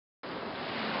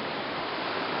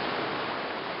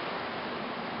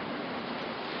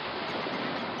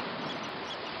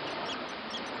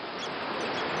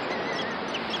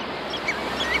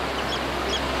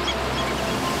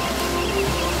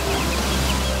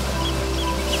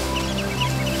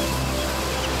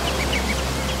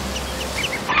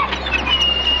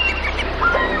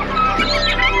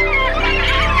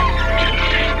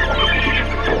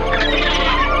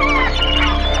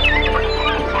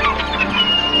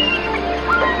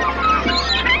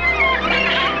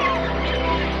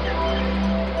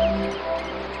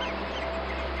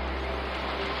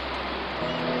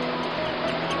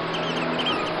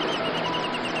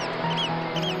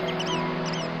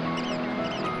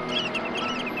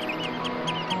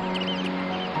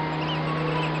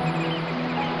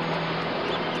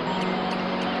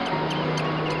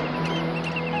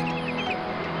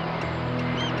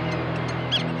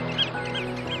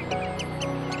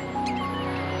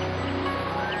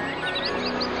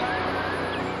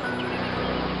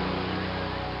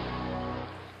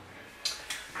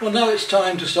Well, now it's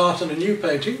time to start on a new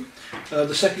painting,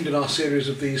 the second in our series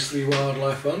of these 3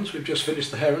 wildlife ones. We've just finished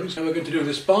the herons, and we're going to do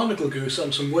this barnacle goose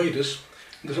on some waders.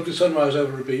 There's lovely sunrise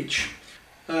over a beach,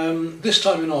 this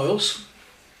time in oils.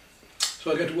 So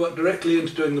I'm going to work directly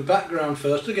into doing the background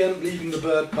first, again leaving the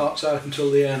bird parts out until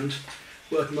the end,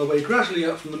 working my way gradually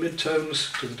up from the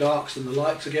mid-tones to the darks and the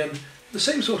lights again, the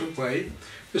same sort of way,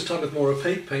 this time with more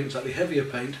opaque paint, slightly heavier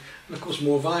paint, and of course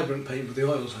more vibrant paint with the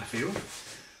oils, I feel.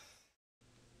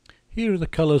 Here are the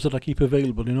colours that I keep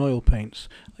available in oil paints.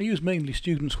 I use mainly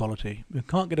Students' quality. You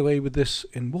can't get away with this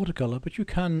in watercolour, but you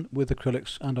can with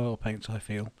acrylics and oil paints, I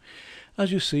feel.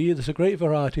 As you see, there's a great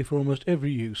variety for almost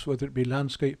every use, whether it be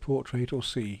landscape, portrait or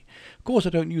sea. Of course I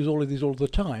don't use all of these all the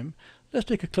time. Let's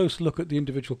take a closer look at the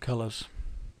individual colours.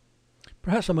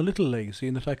 Perhaps I'm a little lazy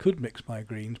in that I could mix my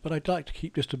greens, but I'd like to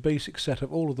keep just a basic set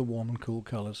of all of the warm and cool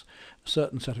colours. A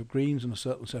certain set of greens and a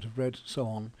certain set of reds and so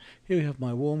on. Here we have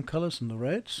my warm colours and the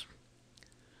reds.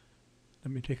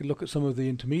 Let me take a look at some of the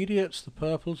intermediates, the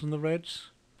purples and the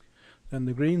reds, then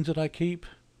the greens that I keep,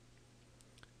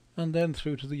 and then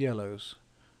through to the yellows.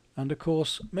 And of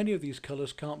course many of these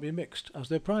colours can't be mixed as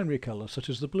they're primary colours, such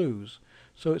as the blues,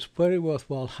 so it's very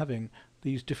worthwhile having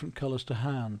these different colours to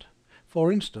hand.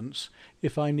 For instance,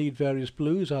 if I need various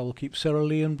blues, I will keep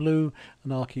cerulean blue,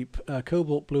 and I'll keep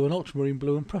cobalt blue and ultramarine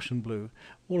blue and Prussian blue.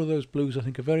 All of those blues I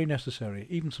think are very necessary,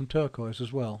 even some turquoise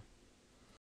as well.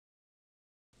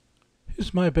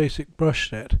 Here's my basic brush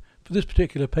set. For this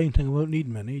particular painting I won't need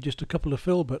many, just a couple of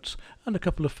filberts and a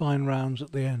couple of fine rounds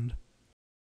at the end.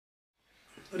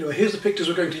 Anyway, here's the pictures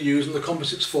we're going to use and the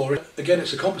composites for it. Again,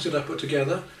 it's a composite I put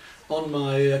together on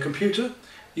my computer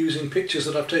using pictures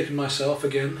that I've taken myself.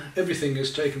 Again, everything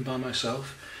is taken by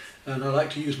myself, and I like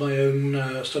to use my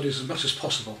own studies as much as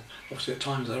possible. Obviously at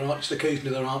times there aren't, just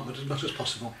occasionally there aren't, but as much as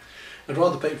possible. I'd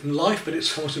rather paint from life, but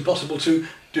it's almost impossible to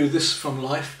do this from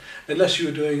life unless you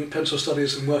were doing pencil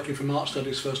studies and working from art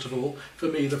studies first of all. For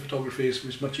me the photography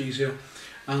is much easier,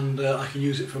 and I can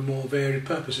use it for more varied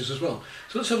purposes as well.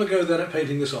 So let's have a go then at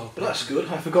painting this off. But that's good,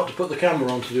 I forgot to put the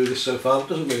camera on to do this so far, it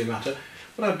doesn't really matter.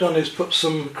 What I've done is put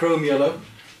some chrome yellow,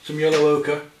 some yellow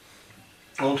ochre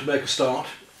on to make a start,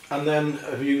 and then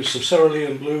I've used some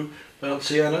cerulean blue, burnt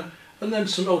sienna, and then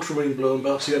some ultramarine blue and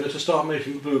burnt sienna to start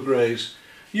making the blue greys.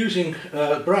 Using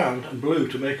brown and blue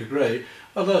to make a grey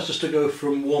allows us to go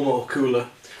from warmer or cooler,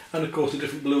 and of course the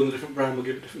different blue and the different brown will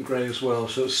give a different grey as well.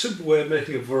 So it's a simple way of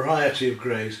making a variety of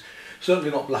greys,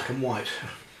 certainly not black and white.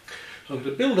 So I'm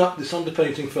going to build up this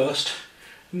underpainting first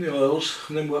in the oils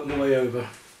and then work my way over.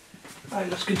 Right,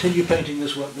 let's continue painting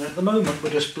this work now. At the moment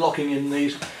we're just blocking in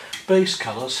these base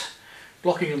colours,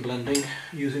 blocking and blending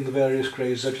using the various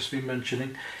greys I've just been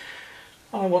mentioning.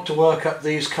 I want to work up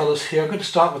these colours here. I'm going to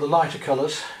start with the lighter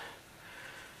colours.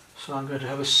 So I'm going to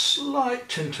have a slight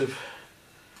tint of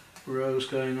rose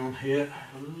going on here.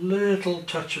 A little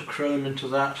touch of chrome into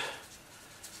that.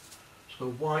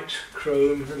 So white,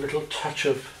 chrome, a little touch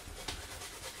of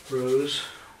rose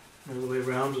all the way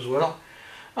around as well.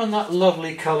 And that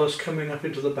lovely colours coming up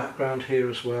into the background here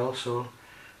as well. So I'll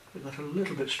put that a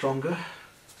little bit stronger.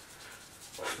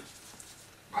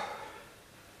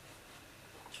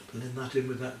 Blend that in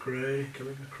with that grey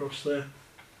coming across there.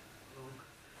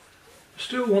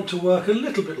 Still want to work a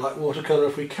little bit like watercolour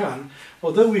if we can,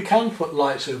 although we can put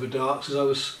lights over darks as I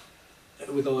was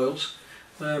with oils.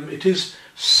 It is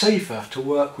safer to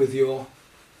work with your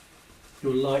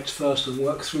lights first and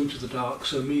work through to the darks,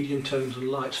 so medium tones and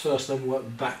lights first, then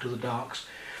work back to the darks.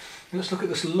 And let's look at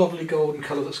this lovely golden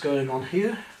colour that's going on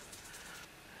here.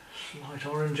 Light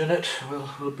orange in it.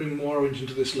 We'll bring more orange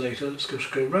into this later. Let's just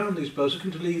go around these birds. We're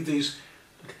going to leave these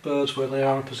little birds where they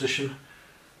are in position,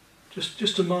 just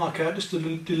to mark out, just to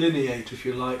delineate, if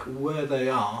you like, where they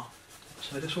are.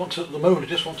 So I just want to, at the moment, I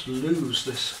just want to lose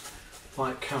this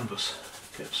white canvas,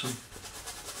 get some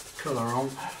colour on.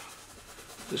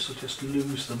 This will just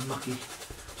lose the mucky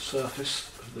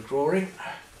surface of the drawing.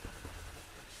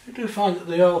 I do find that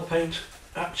the oil paint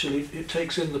actually it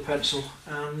takes in the pencil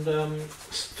and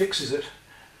fixes it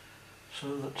so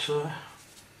that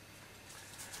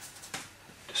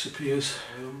disappears.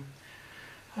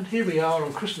 And here we are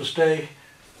on Christmas Day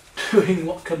doing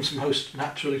what comes most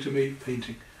naturally to me,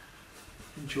 painting.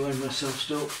 Enjoying myself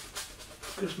still.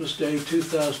 Christmas Day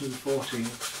 2014.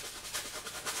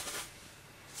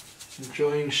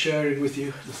 Enjoying sharing with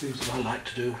you the things that I like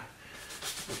to do,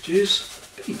 which is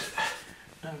paint.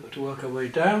 Now we've got to work our way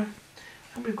down.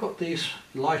 And we've got these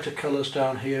lighter colours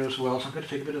down here as well, so I'm going to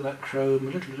take a bit of that chrome,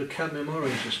 a little bit of cadmium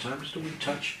orange this time, just a wee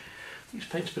touch. These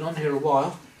paints have been on here a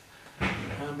while,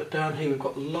 but down here we've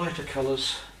got lighter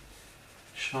colours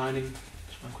shining.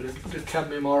 So I'm going to put a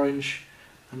cadmium orange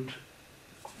and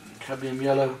cadmium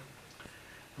yellow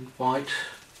and white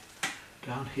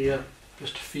down here,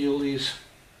 just to feel these,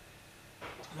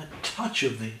 and a touch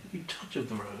of the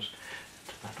rose.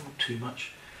 Not too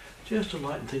much, just to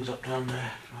lighten things up down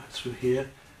there, right through here.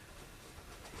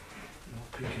 More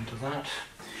pink into that.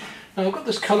 Now I've got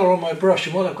this colour on my brush,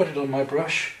 and while I've got it on my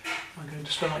brush, I'm going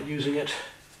to start using it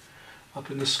up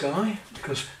in the sky,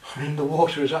 because I mean the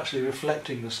water is actually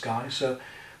reflecting the sky, so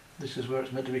this is where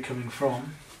it's meant to be coming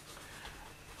from.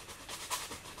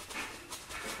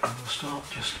 And we'll start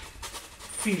just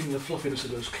feeling the fluffiness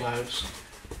of those clouds.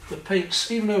 The paints,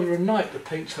 even over a night, the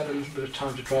paints had a little bit of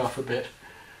time to dry off a bit.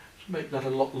 To make that a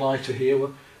lot lighter here,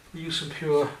 we'll use some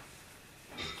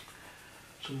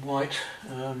white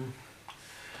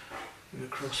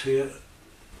across here,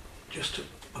 just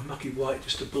a mucky white,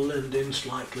 just to blend in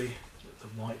slightly. The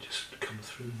white just to come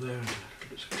through there into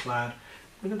bits of cloud.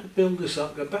 We're going to build this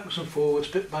up, go backwards and forwards,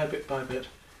 bit by bit by bit.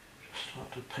 Just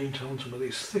start to paint on some of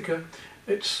these thicker.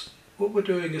 What we're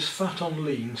doing is fat on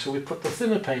lean, so we put the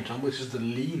thinner paint on, which is the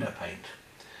leaner paint.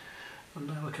 And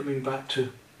now we're coming back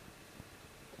to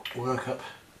work up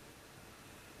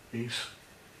these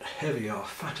heavier,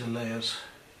 fatter layers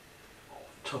on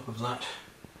top of that.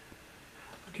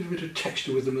 I'll give a bit of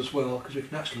texture with them as well, because we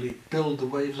can actually build the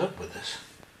waves up with this.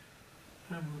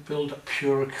 And we'll build up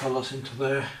purer colours into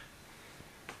there.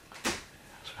 So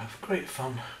have great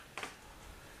fun.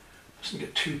 Mustn't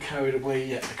get too carried away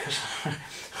yet, because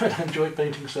I enjoy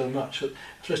painting so much,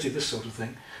 especially this sort of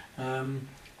thing. I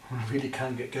really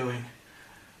can get going.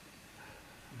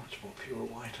 Much more pure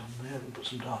white on there. We'll put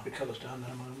some darker colours down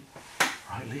there in a moment.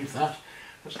 Right, leave that.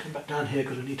 Let's come back down here,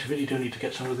 because we really do need to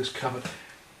get some of this covered.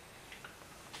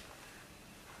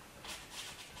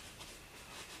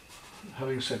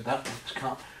 Having said that, I just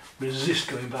can't resist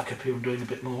going back up here and doing a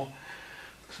bit more,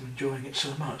 because I'm enjoying it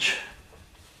so much.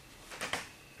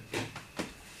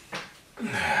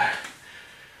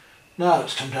 Now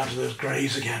let's come down to those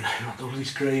greys again. We've got all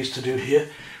these greys to do here.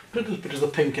 Put a little bit of the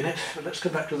pink in it, but let's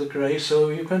come back to the grey. So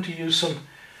you're going to use some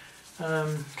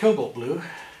cobalt blue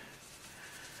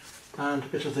and a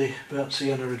bit of the burnt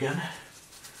sienna again.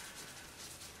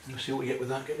 Let's see what we get with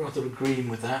that. Get rather a green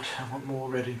with that. I want more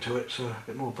red into it, so a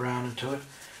bit more brown into it.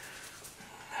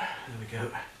 There we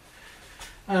go.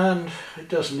 And it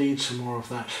does need some more of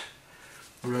that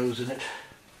rose in it.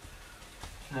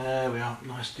 There we are,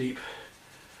 nice deep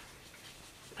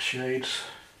shades.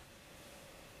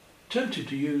 Tempted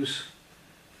to use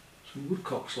some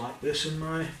woodcocks like this in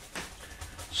my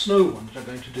snow one that I'm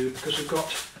going to do, because I've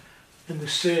got, in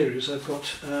this series, I've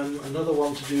got another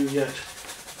one to do yet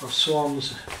of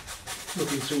swans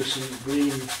looking through some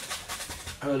green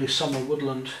early summer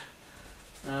woodland.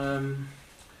 And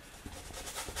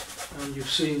you've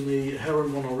seen the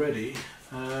heron one already.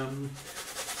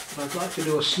 But I'd like to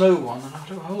do a snow one, and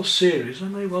after a whole series I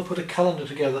may well put a calendar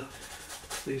together.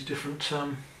 These different, where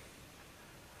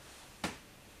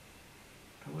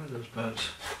are those birds?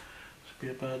 There's be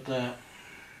a bird there.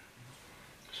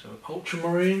 So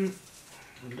ultramarine,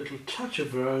 a little touch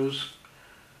of rose,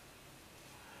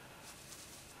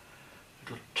 a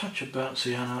little touch of burnt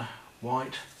sienna,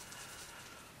 white,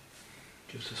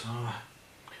 gives us our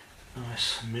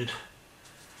nice mid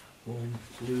warm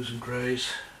blues and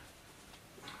greys.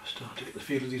 Start to get the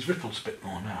feel of these ripples a bit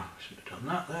more now. Should have done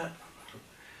that there.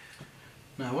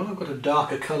 Now when I've got a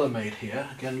darker colour made here,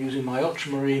 again using my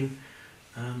ultramarine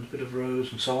and a bit of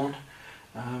rose and so on,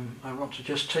 I want to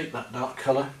just take that dark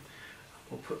colour.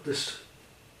 I'll put this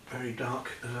very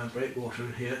dark breakwater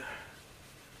in here.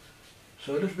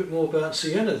 So a little bit more burnt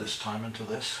sienna this time into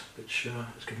this, which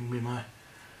is giving me my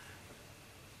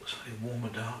slightly warmer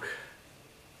dark.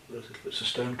 Those little bits of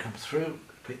stone come through.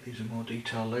 I'll paint these in more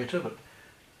detail later, but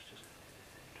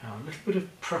now a little bit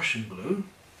of Prussian blue.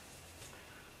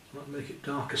 That'll make it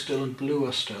darker still and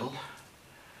bluer still,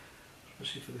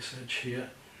 especially for this edge here.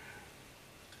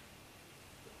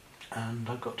 And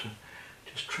I've got to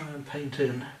just try and paint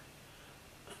in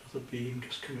another beam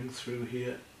just coming through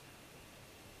here.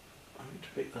 I need to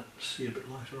make that sea a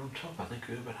bit lighter on top, I think,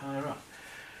 a bit higher up,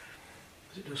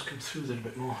 because it does come through then a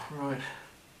bit more. Right,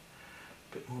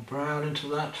 a bit more brown into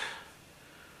that.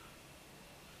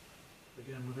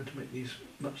 Again, we're going to make these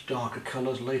much darker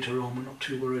colours later on. We're not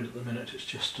too worried at the minute, it's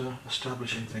just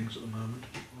establishing things at the moment.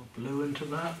 More blue into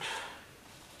that.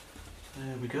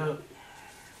 There we go.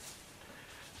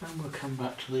 And we'll come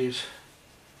back to these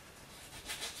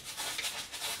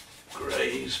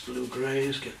greys, blue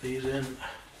greys, get these in.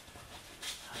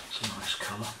 That's a nice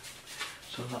colour.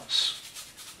 So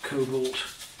that's cobalt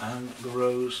and the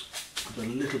rose with a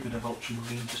little bit of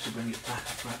ultramarine just to bring it back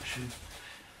into action.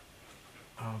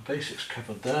 our basics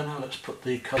covered there. Now let's put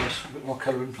the colours, a bit more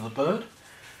colour in for the bird.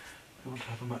 We want to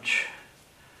have a much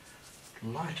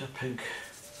lighter pink,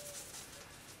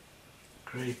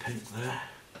 grey pink there.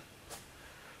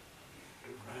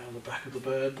 Around the back of the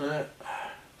bird there.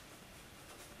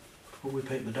 Before we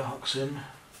paint the darks in. A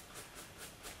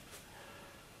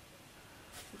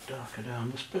bit darker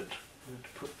down this bit. I'm going to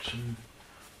put some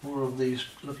more of these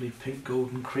lovely pink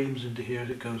golden creams into here as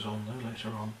it goes on though later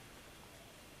on.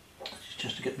 This is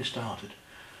just to get me started.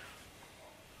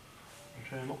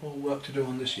 There's a lot more work to do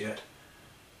on this yet.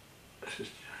 This is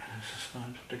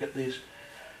time to get these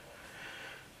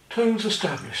tones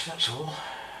established, that's all.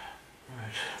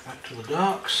 Right, back to the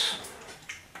darks.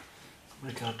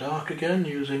 Make our dark again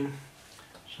using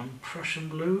some Prussian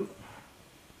blue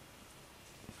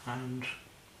and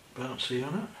burnt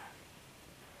sienna.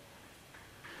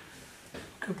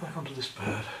 Go back onto this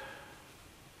bird.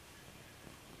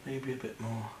 Maybe a bit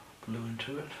more blue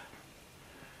into it.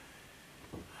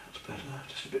 That's better,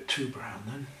 just a bit too brown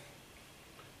then.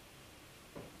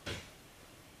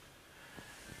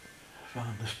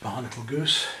 Found this Barnacle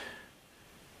goose.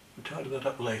 We'll tidy that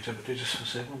up later, but I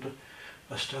just I want to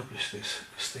establish this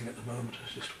thing at the moment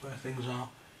as just where things are.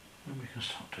 And we can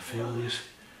start to feel these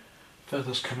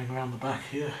feathers coming around the back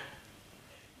here.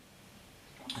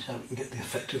 That's how we can get the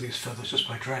effect of these feathers, just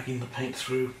by dragging the paint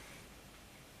through.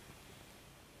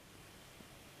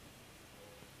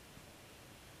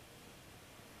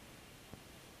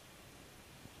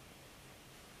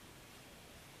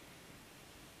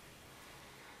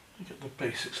 We get the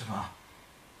basics of our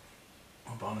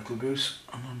Barnacle goose,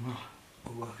 and then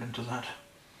we'll work into that.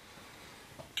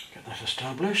 Get that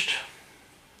established.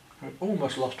 We've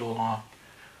almost lost all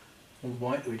the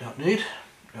white that we don't need,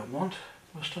 don't want.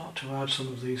 We'll start to add some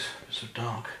of these bits of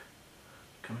dark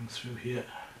coming through here.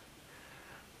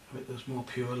 A bit that's more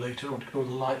pure later. I want to get all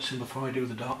the lights in before I do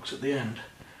the darks at the end.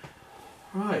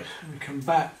 Right, and we come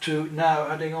back to now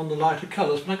adding on the lighter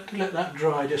colours, but I'm going to let that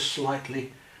dry just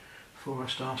slightly before I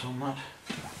start on that.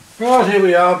 Right, here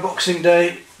we are, Boxing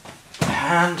Day,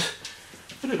 and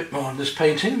put a bit more on this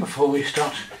painting before we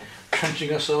start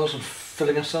trenching ourselves and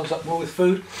filling ourselves up more with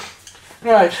food.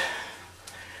 Right.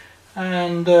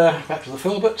 And back to the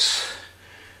filberts,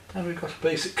 and we've got a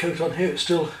basic coat on here. It's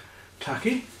still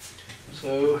tacky,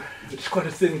 so it's quite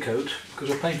a thin coat because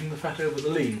we're painting the fat over the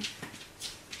lean.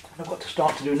 What I've got to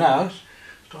start to do now is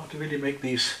start to really make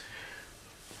these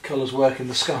colours work in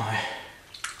the sky.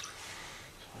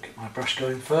 So I'll get my brush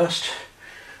going first,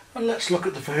 and let's look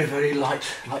at the very, very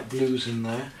light blues in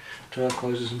there,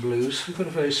 turquoises and blues. We've got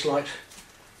a very slight,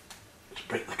 let's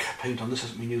break the paint on this,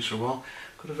 hasn't been used for a while.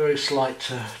 Got a very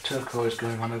slight turquoise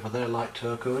going on over there, light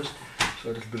turquoise,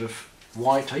 so a little bit of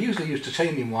white. I usually use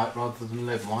titanium white rather than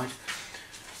lead white.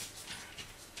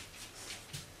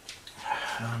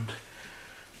 And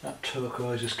that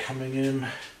turquoise is coming in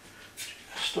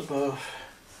just above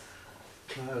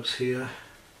clouds here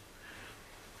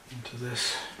into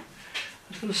this.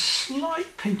 It's got a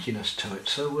slight pinkiness to it,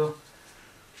 so we'll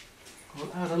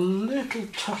add a little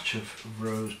touch of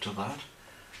rose to that.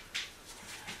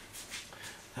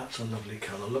 That's a lovely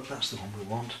colour. Look, that's the one we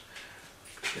want.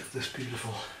 Get this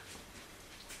beautiful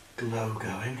glow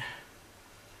going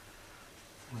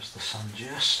as the sun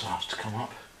just starts to come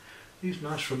up. These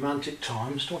nice romantic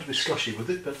times. Don't want to be slushy with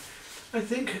it, but I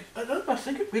think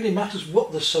it really matters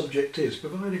what the subject is,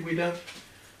 providing we don't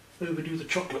overdo the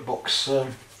chocolate box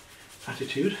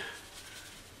attitude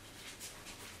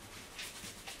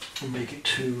and make it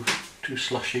too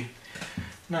slushy.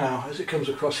 Now, as it comes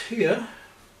across here,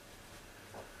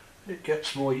 it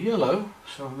gets more yellow,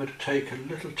 so I'm going to take a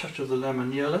little touch of the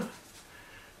lemon yellow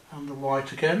and the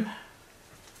white again,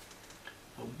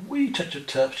 a wee touch of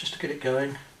turf just to get it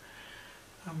going,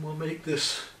 and we'll make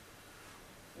this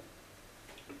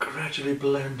gradually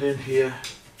blend in here.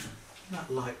 That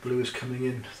light blue is coming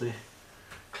into the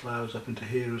clouds up into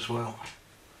here as well.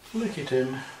 Flick it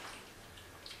in,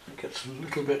 it gets a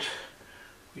little bit,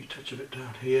 wee touch of it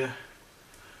down here.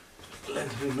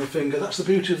 Blend it with my finger. That's the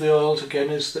beauty of the oils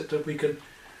again, is that we can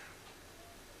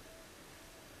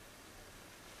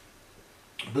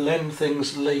blend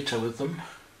things later with them.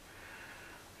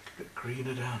 A bit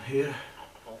greener down here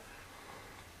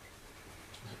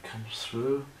as it comes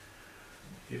through,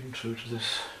 even through to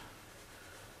this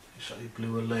slightly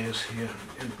bluer layers here,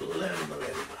 and blend them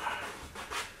in.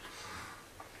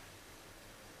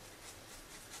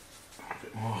 A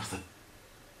bit more of the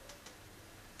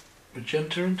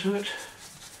magenta into it.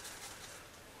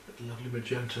 Lovely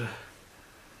magenta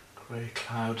grey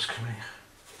clouds coming.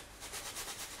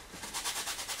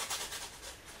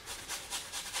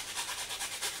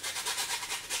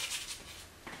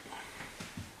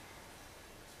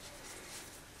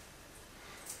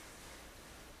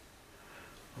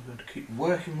 keep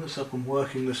working this up and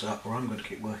working this up, or I'm going to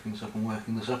keep working this up and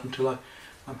working this up until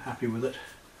I'm happy with it.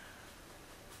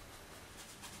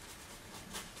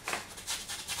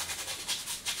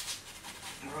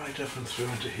 Right up and through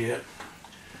into here.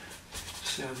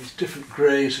 See how these different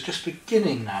greys are just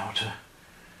beginning now to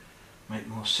make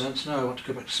more sense. Now I want to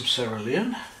go back to some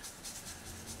cerulean.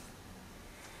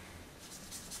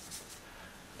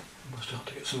 We'll start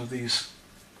to get some of these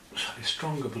slightly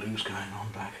stronger blues going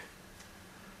on back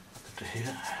up into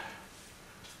here.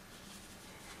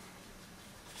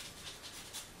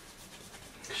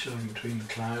 Showing between the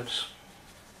clouds.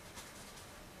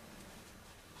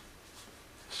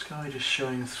 The sky just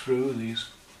showing through these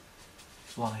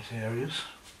light areas.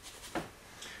 A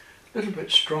little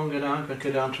bit stronger now. I'm going to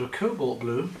go down to a cobalt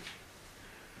blue.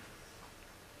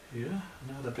 Here,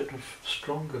 and add a bit of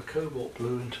stronger cobalt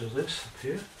blue into this up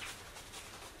here,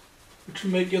 which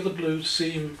will make the other blues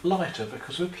seem lighter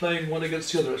because we're playing one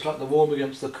against the other. It's like the warm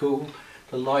against the cool,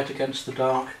 the light against the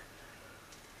dark,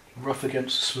 rough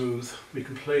against the smooth. We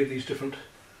can play these different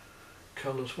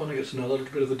colours one against another. A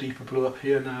little bit of the deeper blue up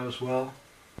here now as well.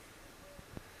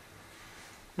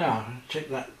 Now, check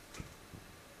that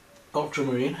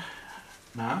ultramarine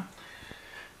now.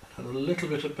 Add a little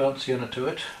bit of burnt sienna to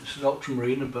it. This is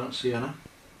ultramarine and burnt sienna.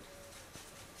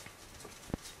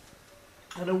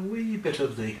 And a wee bit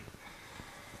of the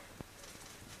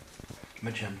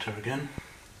magenta again,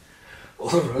 or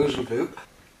the rosy blue.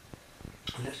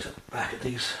 And let's look back at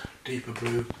these deeper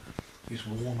blue, these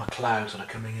warmer clouds that are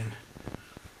coming in.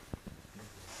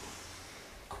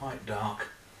 Quite dark.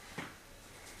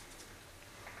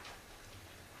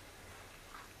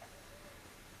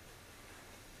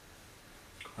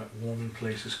 Quite warm in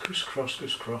places, crisscross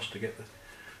to get the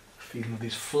feeling of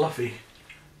these fluffy.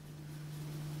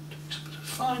 It's a bit of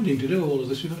finding to do all of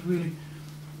this. You've got to really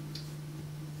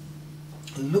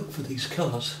look for these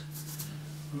colours.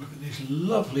 Look at these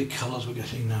lovely colours we're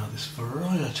getting now, this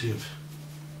variety of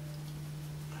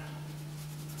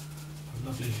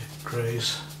lovely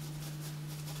greys.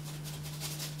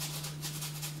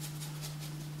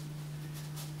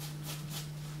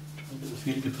 Trying to get the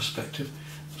feeling of perspective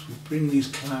as we bring these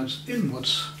clouds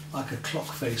inwards like a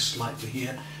clock face slightly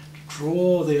here to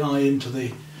draw the eye into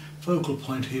the focal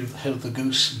point here of the head of the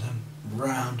goose and then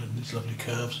round in these lovely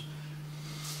curves.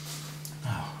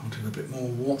 Now I'll do a bit more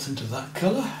warmth into that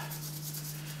colour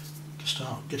to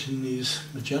start getting these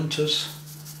magentas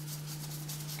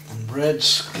and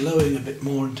reds glowing a bit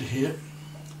more into here.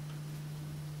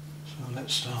 So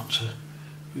let's start to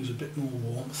use a bit more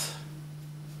warmth.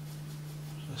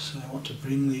 As I say, I want to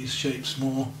bring these shapes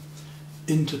more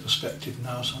into perspective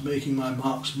now, so I'm making my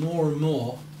marks more and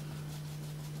more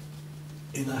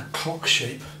in a clock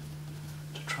shape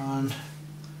to try and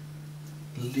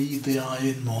lead the eye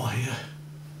in more here.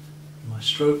 My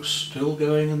strokes still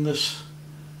going in this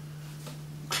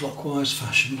clockwise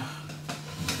fashion.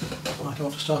 I want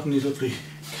to start in these lovely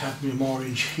cadmium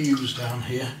orange hues down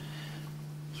here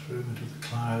through into the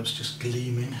clouds, just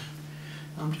gleaming.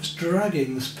 I'm just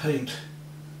dragging this paint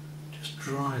just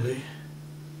dryly,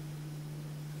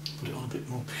 put it on a bit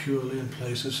more purely in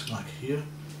places like here.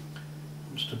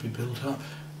 Wants to be built up,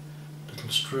 little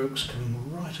strokes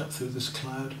coming right up through this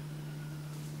cloud.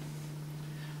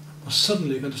 I'm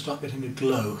suddenly going to start getting a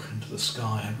glow into the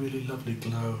sky, a really lovely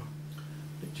glow.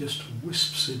 It just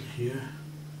wisps in here,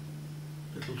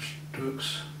 little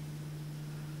strokes,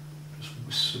 just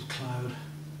wisps of cloud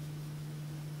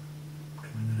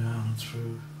coming down and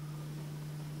through.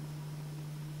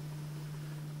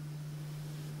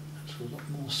 It's a lot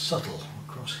more subtle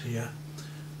across here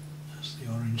as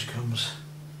the orange comes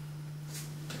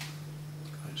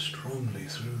quite strongly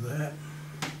through there.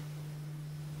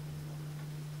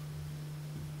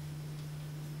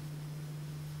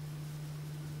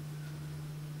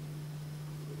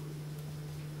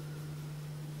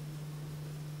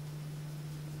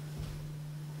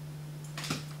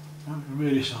 Now we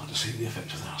really start to see the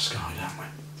effect of that sky, don't we?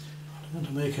 I'm going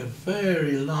to make a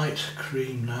very light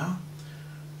cream now,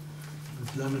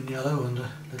 with lemon yellow and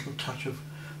a little touch of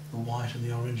the white and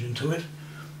the orange into it.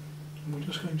 And we're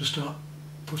just going to start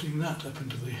putting that up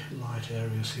into the light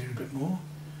areas here a bit more,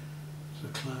 as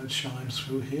the cloud shines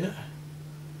through here.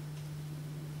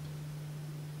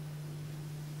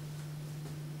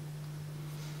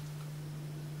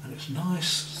 And it's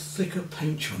nice, thicker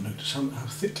paint. You'll notice how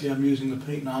thickly I'm using the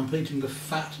paint now. I'm painting the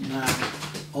fat now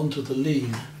onto the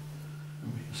lean.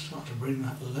 And we can start to bring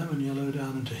that lemon yellow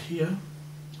down into here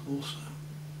also,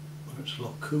 where it's a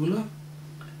lot cooler.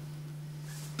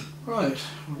 Right,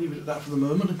 I'll leave it at that for the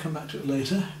moment and come back to it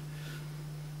later.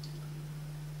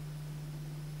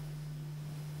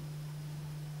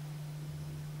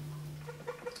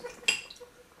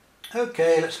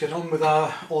 Okay, let's get on with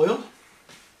our oil.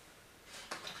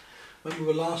 When we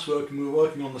were last working, we were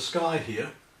working on the sky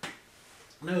here,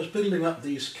 and I was building up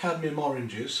these cadmium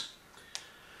oranges,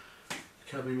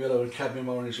 cadmium yellow and cadmium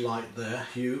orange light there,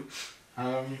 hue,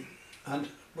 and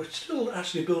we're still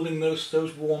actually building those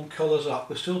warm colours up.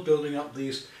 We're still building up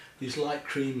these light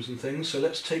creams and things, so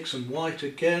let's take some white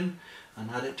again and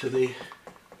add it to the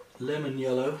lemon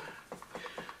yellow,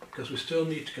 because we still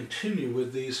need to continue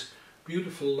with these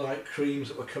beautiful light creams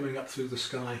that were coming up through the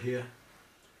sky here.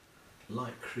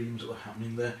 Light creams that were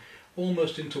happening there,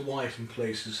 almost into white in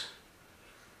places.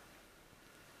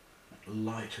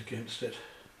 Light against it.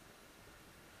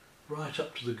 Right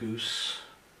up to the goose.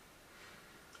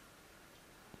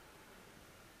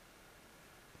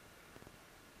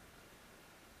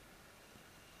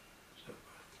 So,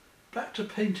 back to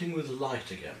painting with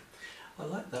light again. I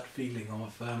like that feeling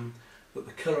of that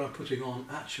the colour I'm putting on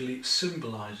actually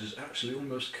symbolises, actually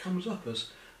almost comes up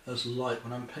as light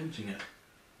when I'm painting it.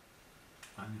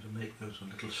 I need to make those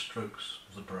little strokes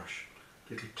of the brush,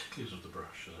 little tickles of the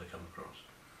brush as they come across.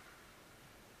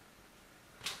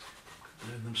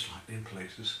 Blend them slightly in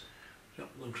places. You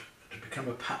don't want them to become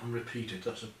a pattern repeated,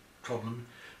 that's a problem.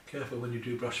 Careful when you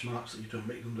do brush marks that you don't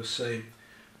make them the same.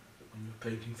 When you're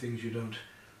painting things you don't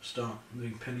start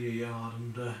doing penny a yard,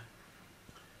 and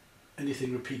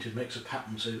anything repeated makes a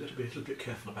pattern, so you've got to be a little bit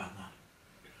careful about that.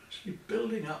 Actually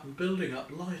building up and building up,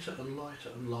 lighter and lighter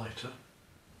and lighter.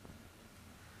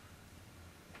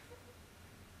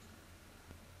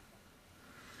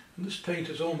 And this paint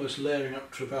is almost layering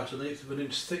up to about 1/8 of an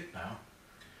inch thick now,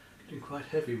 getting quite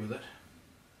heavy with it.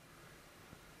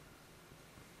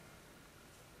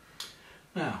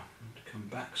 Now, I'm going to come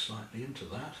back slightly into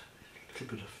that, a little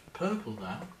bit of purple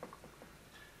now,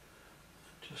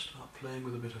 and just start playing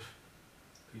with a bit of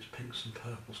these pinks and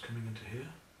purples coming into here.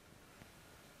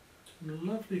 Some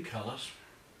lovely colours,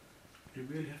 you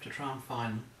really have to try and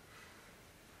find them.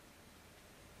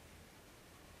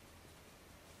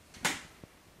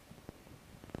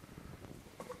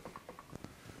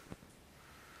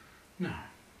 Now,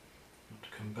 I want to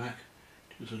come back,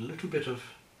 use a little bit of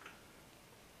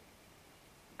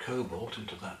cobalt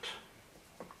into that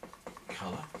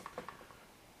colour,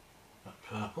 that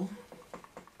purple.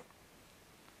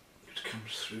 It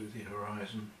comes through the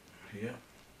horizon here.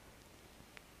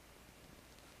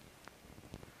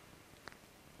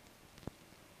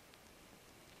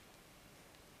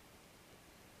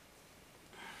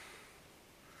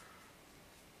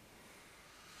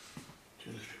 Do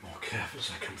a little bit more careful as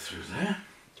I come through there.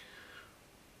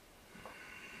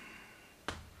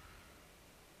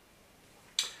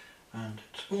 And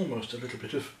it's almost a little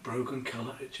bit of broken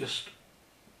colour, it just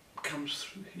comes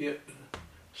through here in a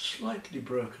slightly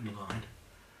broken line.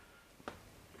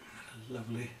 A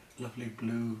lovely, lovely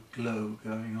blue glow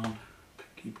going on,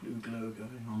 pinky blue glow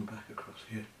going on back across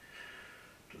here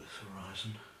to this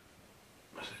horizon.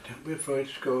 So don't be afraid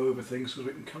to go over things so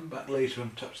we can come back later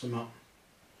and touch them up.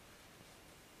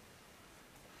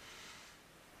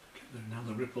 Now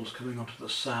the ripples coming onto the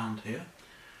sand here.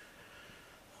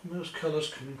 And those colours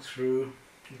coming through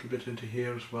a little bit into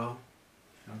here as well.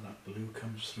 Now that blue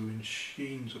comes through in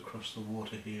sheens across the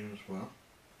water here as well.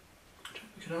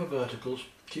 We can have verticals,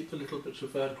 keep the little bits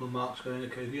of vertical marks going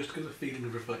occasionally just to give the feeling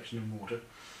of reflection in water.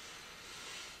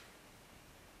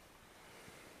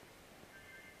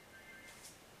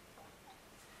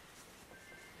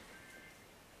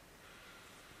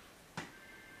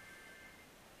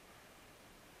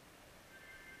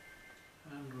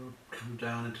 And we'll come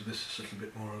down into this a little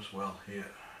bit more as well here.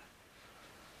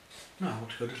 Now I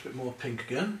want to go a little bit more pink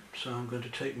again, so I'm going to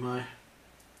take my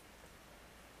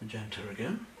magenta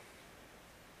again.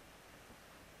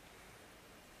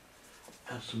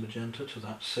 Add some magenta to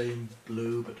that same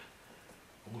blue, but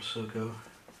also go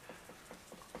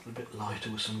a little bit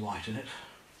lighter with some white in it.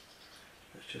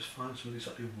 Let's just find some of these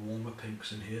slightly warmer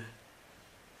pinks in here.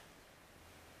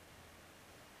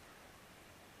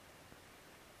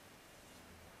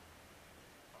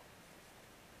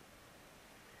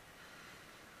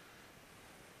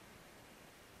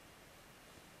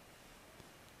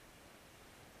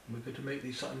 We're going to make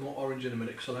these slightly more orange in a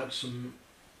minute, because I'll add some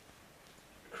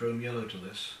chrome yellow to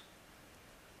this.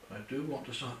 But I do want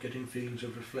to start getting feelings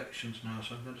of reflections now,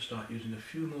 so I'm going to start using a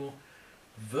few more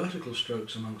vertical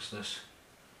strokes amongst this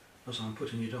as I'm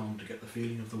putting it on to get the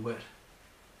feeling of the wet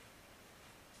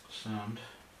sand.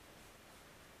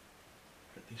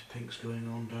 Get these pinks going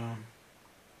on down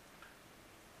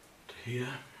to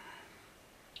here,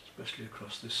 especially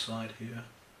across this side here.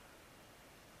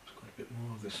 There's quite a bit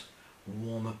more of this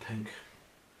warmer pink,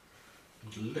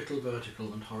 with little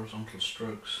vertical and horizontal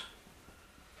strokes.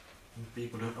 And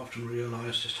people don't often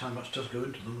realise just how much does go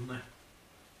into them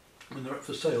when they're up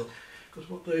for sale. Because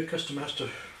what the customer has to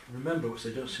remember, which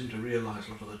they don't seem to realise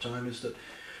a lot of the time, is that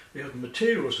we have the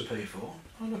materials to pay for.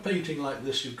 On a painting like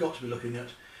this, you've got to be looking at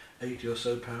 £80 or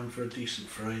so for a decent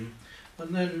frame,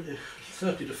 and then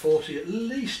 30 to 40 at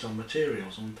least on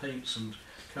materials, on paints and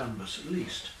canvas at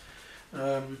least.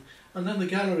 And then the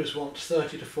galleries want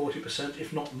 30 to 40%,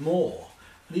 if not more.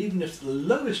 And even if the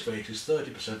lowest rate is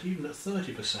 30%, even at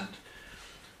 30%,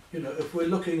 you know, if we're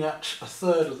looking at a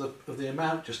third of the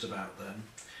amount just about then,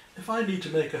 if I need to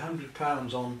make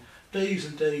 £100 on days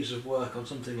and days of work on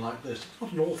something like this, it's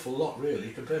not an awful lot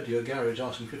really compared to your garage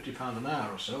asking £50 an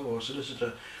hour or so, or a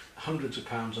solicitor hundreds of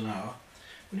pounds an hour.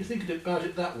 When you think about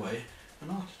it that way, an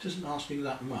artist isn't asking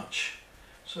that much.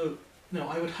 So, no,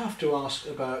 I would have to ask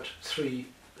about £300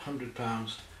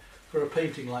 for a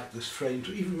painting like this frame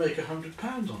to even make £100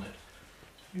 on it.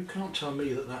 You can't tell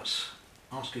me that that's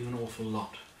asking an awful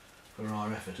lot for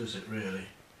our effort, is it really?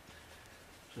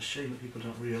 It's a shame that people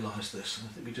don't realise this, and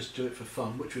I think we just do it for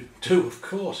fun, which we do, of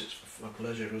course it's for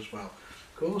pleasure as well,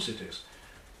 of course it is.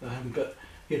 But,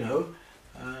 you know,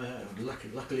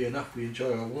 luckily enough we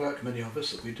enjoy our work, many of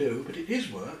us that we do, but it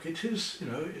is work, it is, you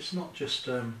know, it's not just,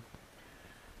 I've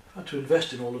had to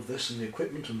invest in all of this and the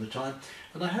equipment and the time.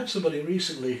 And I had somebody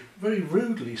recently very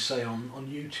rudely say on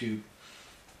YouTube,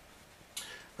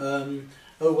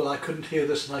 oh well, I couldn't hear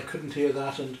this and I couldn't hear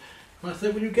that, and I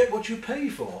said, well, you get what you pay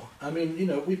for. I mean, you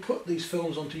know, we put these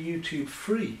films onto YouTube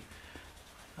free.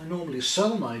 I normally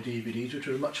sell my DVDs, which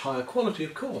are of much higher quality,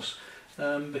 of course,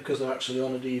 because they're actually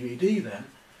on a DVD then.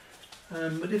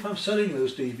 But if I'm selling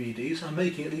those DVDs, I'm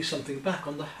making at least something back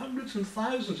on the hundreds and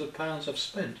thousands of pounds I've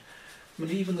spent. I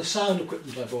mean, even the sound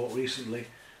equipment I bought recently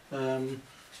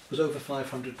was over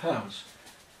 £500.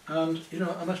 And, you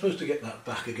know, am I supposed to get that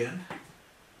back again?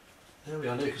 There we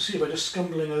are. Now you can see by just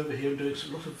scumbling over here and doing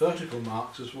a lot of vertical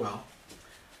marks as well,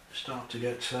 start to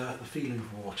get the feeling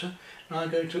of water. Now I'm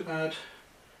going to add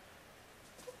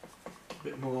a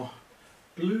bit more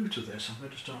blue to this. I'm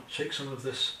going to start to take some of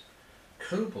this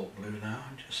cobalt blue now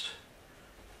and just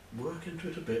work into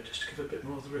it a bit, just to give a bit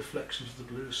more of the reflections of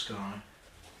the blue sky.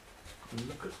 And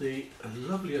look at the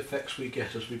lovely effects we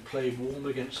get as we play warm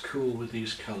against cool with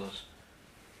these colours.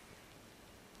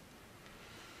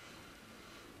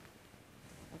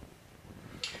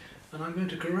 And I'm going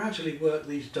to gradually work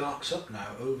these darks up now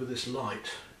over this light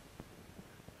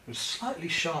with slightly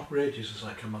sharper edges as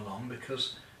I come along,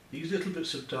 because these little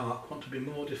bits of dark want to be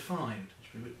more defined.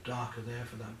 It's a bit darker there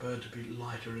for that bird to be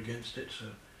lighter against it, so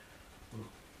we'll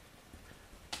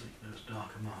make those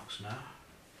darker marks now.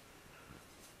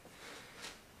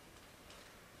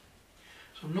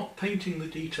 So I'm not painting the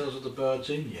details of the birds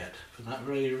in yet, for that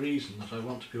very reason, that I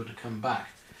want to be able to come back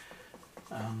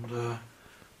and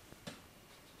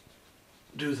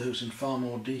do those in far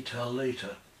more detail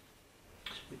later.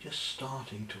 So we're just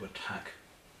starting to attack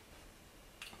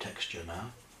texture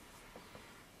now.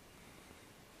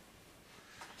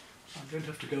 I'm going to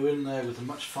have to go in there with a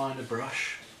much finer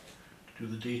brush to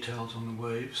do the details on the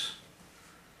waves.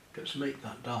 Let's make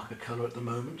that darker colour at the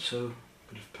moment, so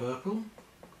a bit of purple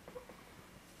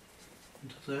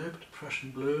into there, a bit of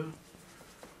Prussian blue,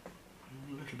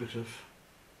 and a little bit of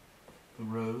the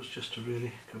rose just to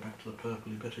really go back to the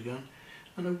purpley bit again.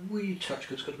 And a wee touch,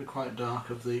 because it's got to be quite dark,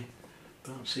 of the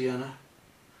burnt sienna.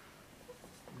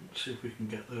 Let's see if we can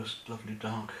get those lovely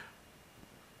dark,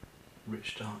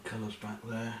 rich dark colours back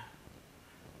there.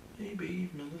 Maybe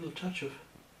even a little touch of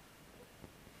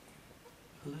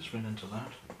alizarin into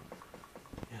that.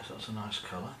 Yes, that's a nice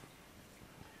colour.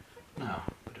 Now,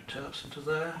 a bit of terps into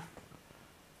there.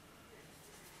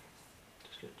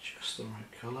 Just get just the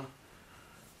right colour.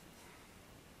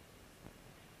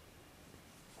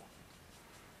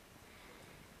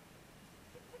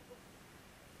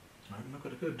 I'm not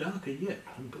going to go darker yet.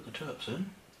 I haven't put the terps in.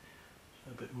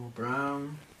 So a bit more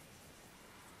brown,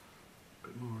 a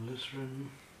bit more alizarin.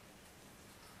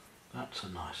 That's a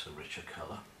nicer, richer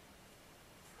colour.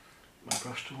 My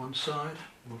brush to one side.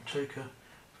 We'll take a very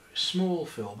small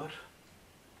filbert,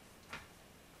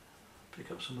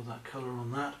 pick up some of that colour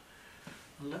on that,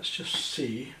 and let's just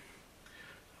see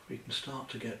if we can start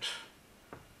to get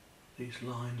these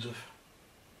lines of,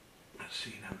 let's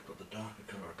see, now we've got the darker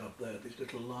colour above there, these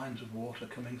little lines of water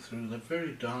coming through. They're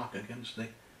very dark against the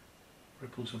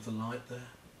ripples of the light there.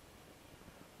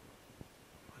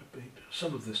 Quite a big,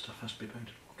 some of this stuff has to be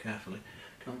painted more carefully.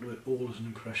 Can't do it all as an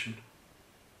impression.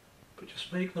 But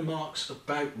just make the marks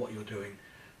about what you're doing.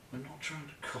 We're not trying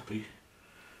to copy.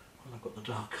 Well, I've got the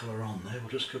dark colour on there. We'll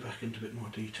just go back into a bit more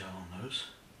detail on those.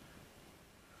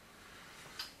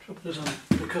 Trouble is,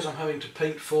 because I'm having to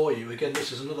paint for you, again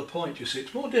this is another point, you see,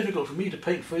 it's more difficult for me to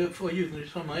paint for you than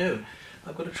it's on my own.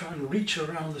 I've got to try and reach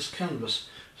around this canvas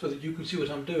so that you can see what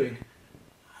I'm doing.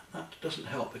 That doesn't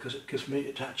help because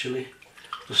it actually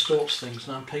distorts things,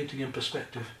 and I'm painting in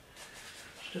perspective.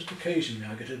 So just occasionally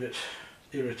I get a bit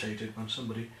irritated when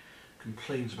somebody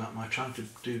complains about my trying to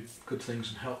do good things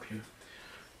and help you,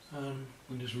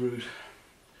 and is rude.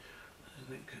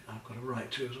 I think I've got a right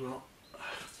to as well.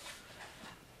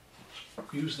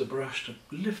 Use the brush to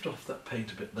lift off that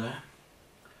paint a bit there.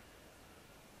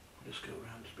 I'll just go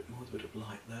around a bit more with a bit of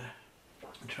light there,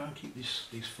 and try and keep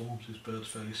these forms, these birds,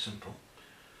 fairly simple.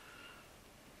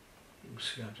 You can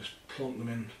see I've just plonked them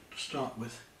in to start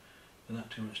with,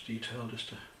 without too much detail.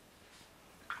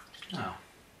 Now,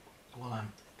 while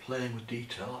I'm playing with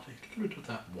detail, I'll take a little bit of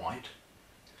that white,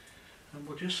 and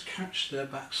we'll just catch their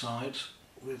back sides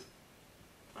with,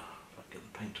 if I can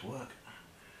get the paint to work,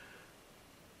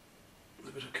 with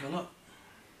a bit of colour,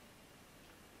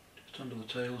 just under the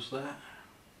tails there,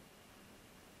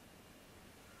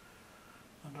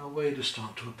 and our waders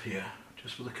start to appear,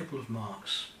 just with a couple of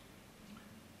marks.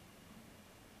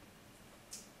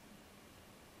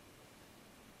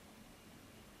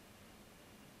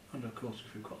 And of course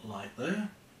if we've got light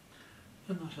there,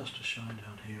 then that has to shine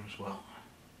down here as well.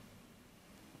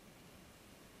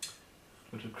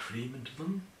 A bit of cream into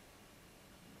them,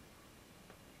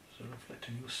 so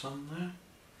reflecting the sun there.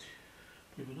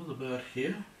 We have another bird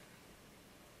here,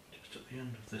 just at the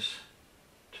end of this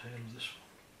tail of this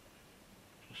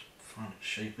one. Just find its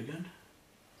shape again.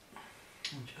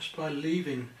 And just by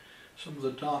leaving some of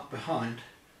the dark behind,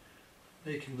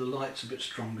 making the lights a bit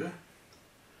stronger,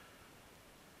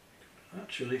 you can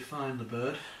actually find the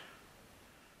bird.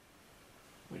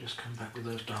 We just come back with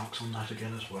those darks on that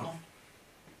again as well.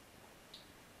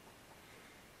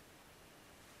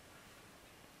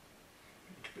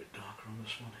 A bit darker on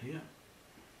this one here.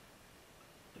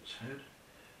 Its head.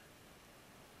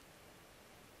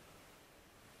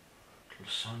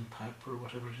 Little sandpiper or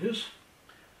whatever it is.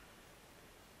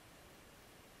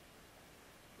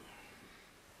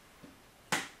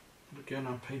 And again,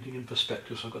 I'm painting in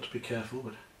perspective, so I've got to be careful,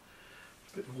 but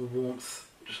a bit more warmth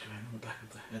just going on the back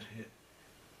of the head here.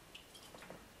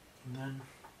 And then,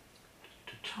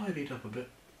 to tidy it up a bit,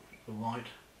 the white.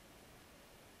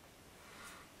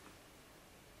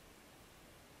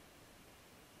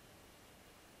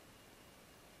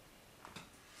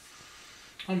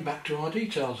 And back to our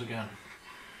details again.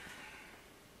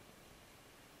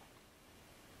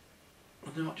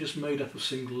 And they're not just made up of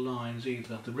single lines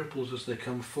either. The ripples as they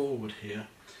come forward here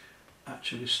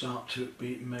actually start to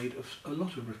be made of a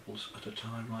lot of ripples at a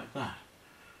time like that.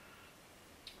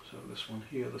 So this one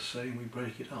here, the same, we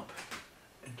break it up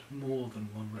into more than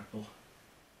one ripple.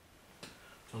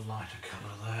 The lighter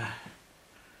colour there.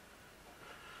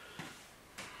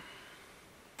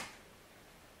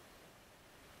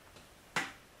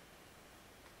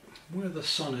 Where the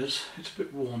sun is, it's a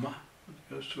bit warmer.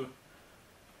 It goes to a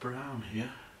brown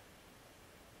here.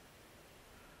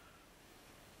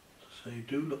 So you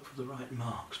do look for the right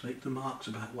marks. Make the marks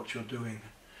about what you're doing.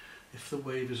 If the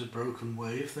wave is a broken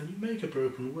wave, then you make a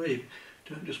broken wave.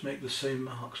 Don't just make the same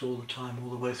marks all the time, all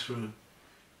the way through.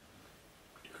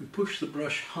 You can push the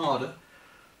brush harder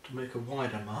to make a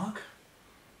wider mark.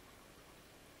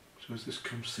 So as this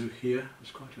comes through here,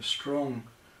 it's quite a strong,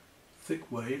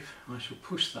 thick wave. I shall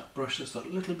push that brush just a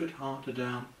little bit harder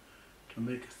down to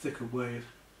make a thicker wave.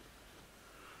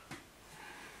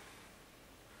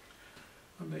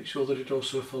 And make sure that it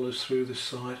also follows through this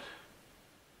side.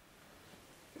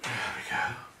 There we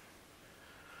go.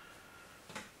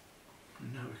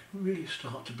 And now we can really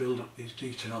start to build up these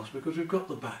details because we've got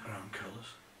the background colours.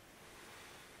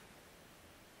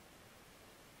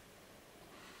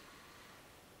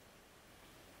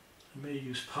 I may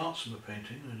use parts of the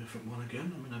painting in a different one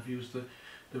again. I mean, I've used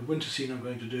the winter scene I'm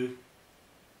going to do.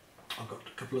 I've got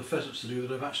a couple of pheasants to do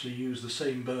that I've actually used the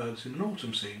same birds in an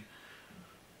autumn scene,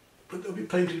 but they'll be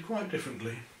painted quite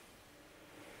differently.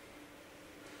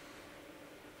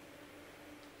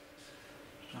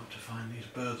 Start to find these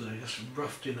birds that are just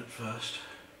roughed in at first,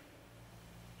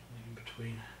 in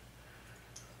between.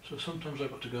 So sometimes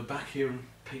I've got to go back here and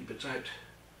paint bits out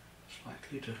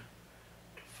slightly to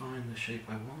find the shape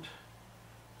I want.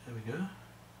 There we go.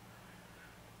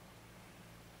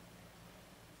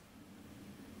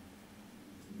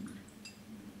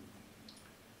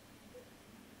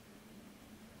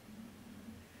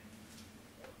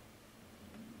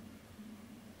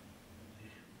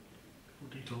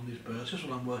 Detail on these birds. Just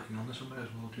while I'm working on this, I may as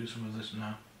well do some of this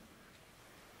now.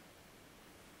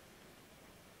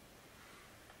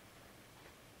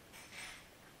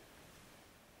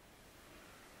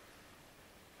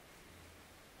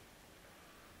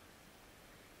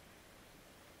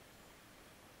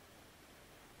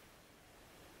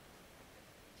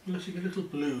 letting a little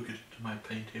blue get into my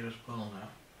paint here as well now.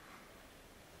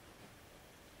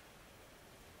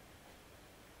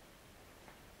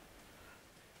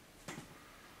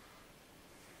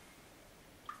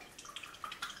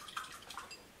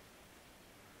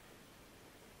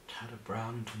 Tad of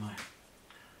brown into my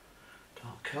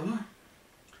dark colour, and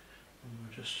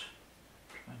we'll just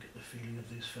try and get the feeling of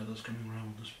these feathers coming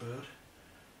around this bird.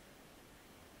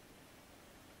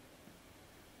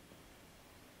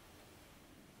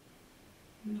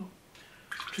 Not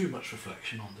too much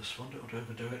reflection on this one, don't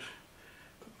overdo it,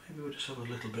 but maybe we'll just have a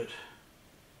little bit.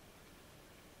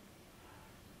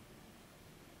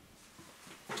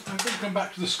 I'm going to come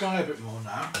back to the sky a bit more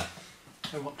now.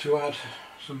 I want to add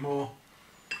some more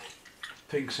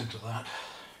pinks into that.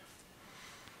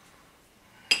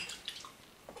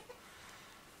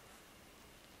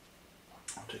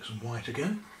 I'll take some white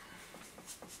again.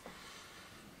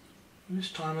 And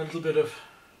this time a little bit of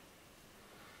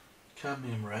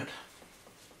cadmium red.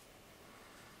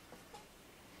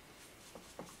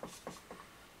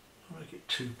 I'll make it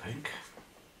too pink.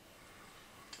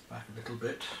 Back a little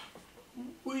bit.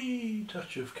 Wee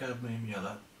touch of cadmium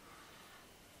yellow.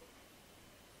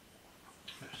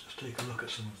 Let's just take a look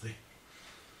at some of the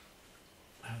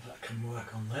how that can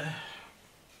work on there.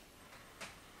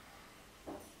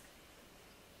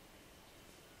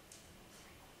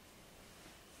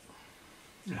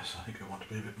 Yes, I think I want to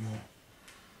be a bit more,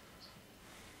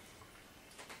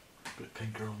 a bit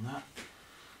pinker on that.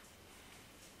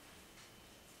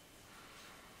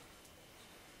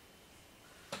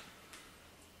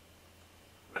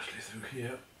 Especially through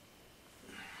here,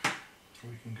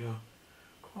 we can go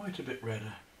quite a bit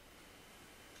redder.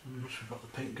 And once we've got the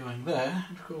pink going there,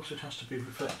 of course it has to be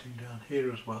reflecting down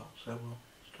here as well, so we'll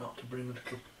start to bring a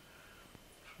little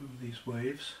through these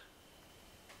waves.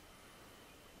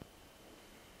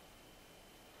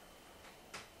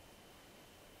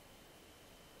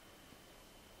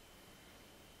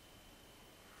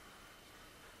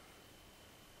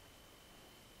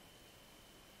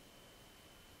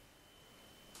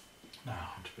 Now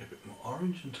I want to be a bit more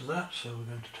orange into that, so we're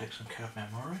going to take some cadmium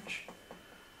orange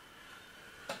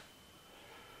and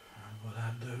we'll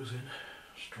add those in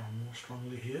more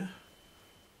strongly here,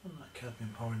 and that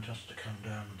cadmium orange has to come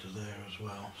down into there as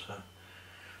well, so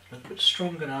a little bit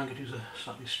stronger now. I'm going to use a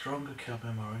slightly stronger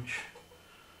cadmium orange.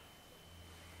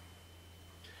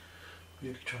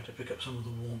 Really try to pick up some of the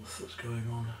warmth that's going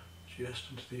on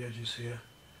just into the edges here.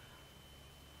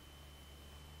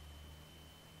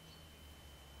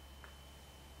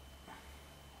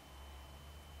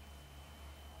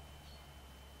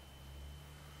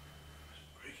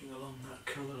 Along that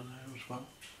colour there as well.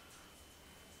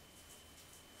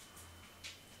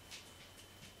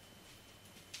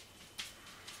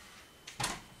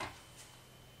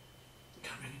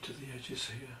 Coming into the edges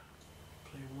here,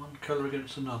 play one colour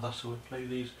against another, so we'll play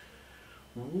these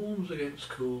warms against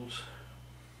cools.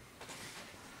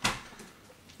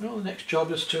 Now the next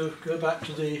job is to go back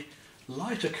to the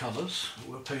lighter colours that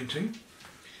we're painting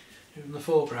in the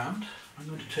foreground. I'm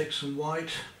going to take some white,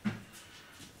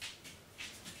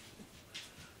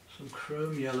 some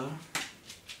chrome yellow,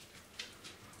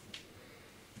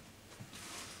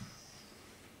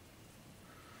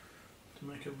 to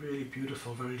make a really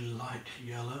beautiful, very light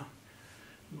yellow.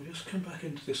 And we'll just come back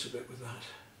into this a bit with that.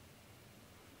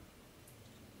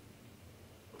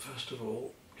 First of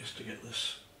all, just to get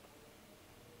this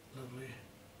lovely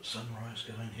sunrise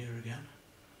going here again.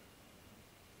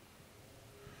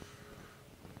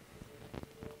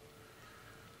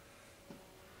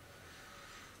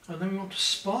 And then we want to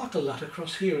sparkle that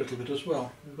across here a little bit as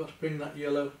well. We've got to bring that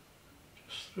yellow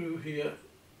just through here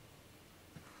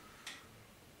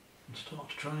and start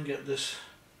to try and get this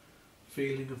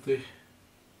feeling of the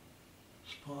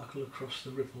sparkle across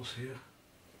the ripples here,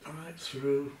 right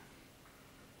through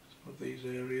some of these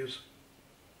areas,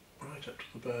 right up to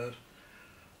the bird,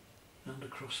 and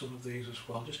across some of these as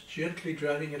well, just gently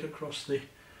dragging it across the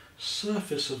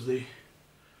surface of the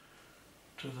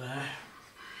to there.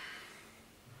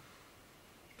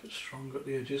 A bit stronger at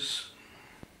the edges.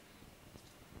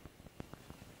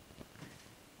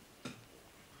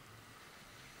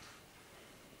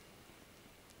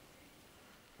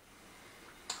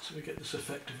 So we get this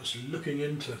effect of us looking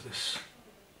into this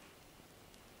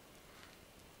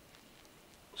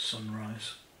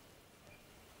sunrise.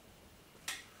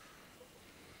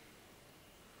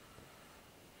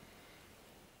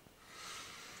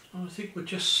 And I think we're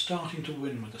just starting to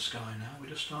win with the sky now. We're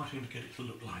just starting to get it to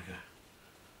look like a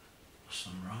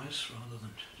sunrise rather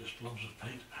than just blobs of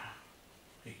paint,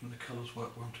 making the colours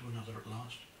work one to another at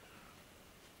last.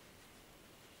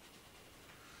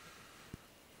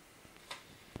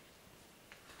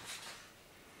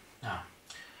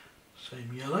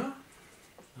 Same yellow,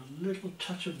 a little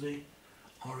touch of the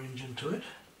orange into it.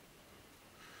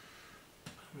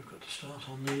 We've got to start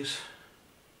on these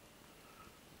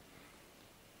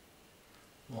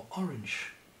more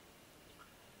orange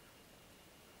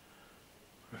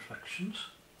reflections,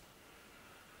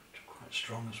 which are quite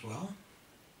strong as well.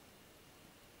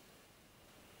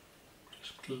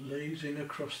 Just glazing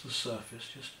across the surface,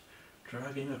 just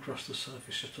dragging across the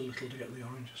surface just a little to get the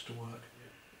oranges to work.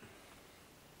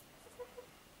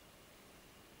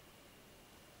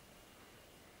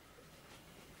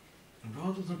 And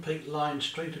rather than paint lines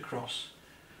straight across,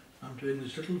 I'm doing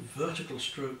these little vertical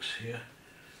strokes here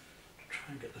to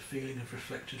try and get the feeling of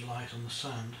reflected light on the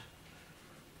sand.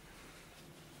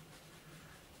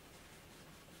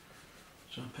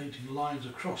 So I'm painting lines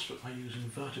across, but by using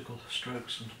vertical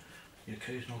strokes and the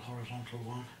occasional horizontal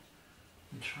one,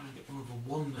 and try and get more of a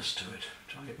oneness to it,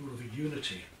 try and get more of a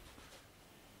unity.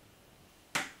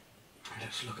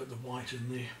 Let's look at the white in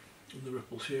the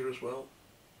ripples here as well,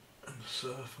 and the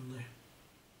surf and the...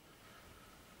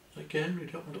 Again, we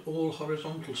don't want all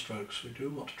horizontal strokes, we do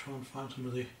want to try and find some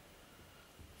of the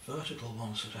vertical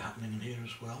ones that are happening in here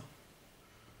as well.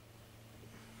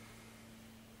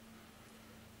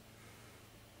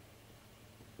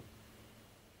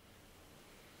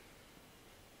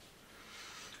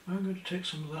 I'm going to take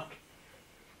some of that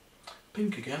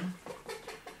pink again,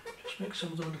 just make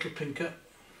some of them a little pinker,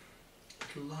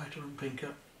 a little lighter and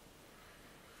pinker.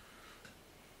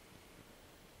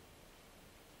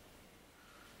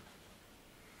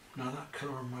 Now that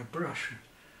colour on my brush,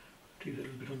 I'll do a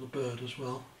little bit on the bird as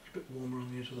well, it's a bit warmer on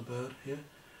the edge of the bird here,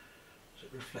 as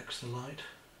it reflects the light.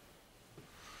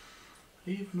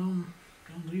 Even on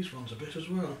these ones a bit as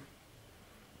well.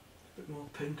 A bit more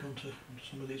pink onto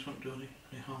some of these, won't do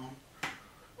any harm.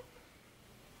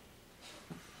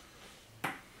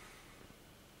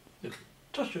 Little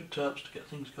touch of terps to get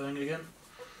things going again.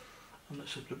 And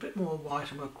let's have a bit more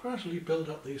white, and we'll gradually build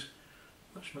up these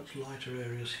much lighter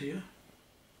areas here.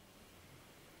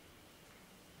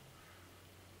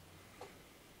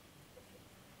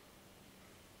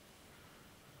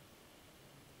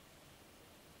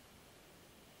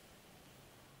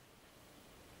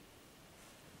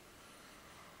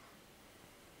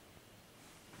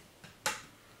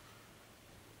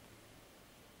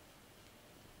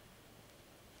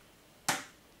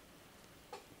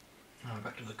 Now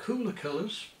back to the cooler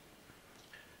colours.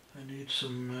 I need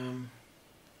some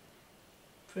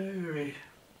very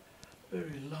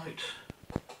light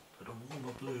but a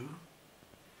warmer blue,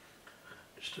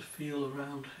 just to feel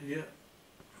around here.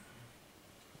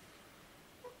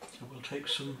 So we'll take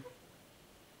some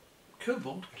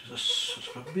cobalt, which is a sort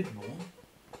of a mid-warm,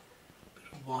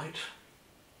 bit of white,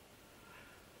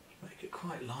 make it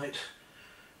quite light,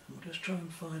 and we'll just try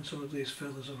and find some of these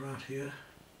feathers around here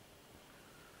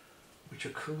which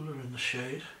are cooler in the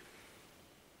shade,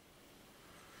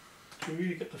 to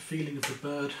really get the feeling of the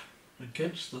bird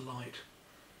against the light.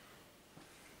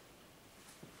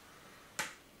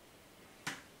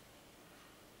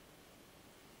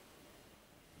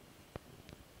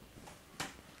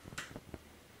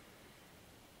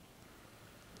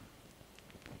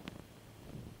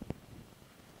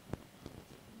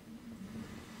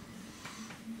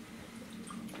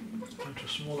 Onto a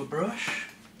smaller brush.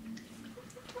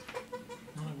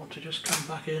 To just come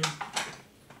back in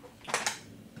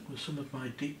with some of my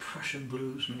deep Prussian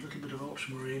blues and a little bit of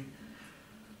ultramarine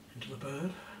into the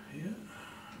bird here.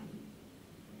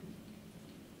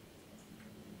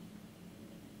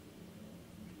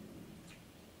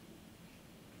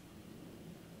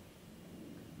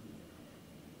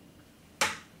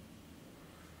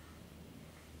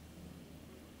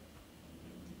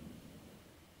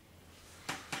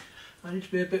 I need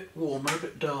to be a bit warmer, a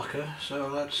bit darker, so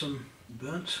I'll add some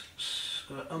burnt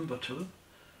umber to them.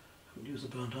 I haven't used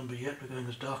the burnt umber yet, we're going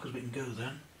as dark as we can go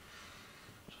then.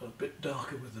 So a bit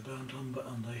darker with the burnt umber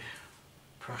and the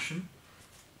Prussian.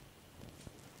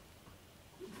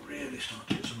 Really start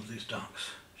to get some of these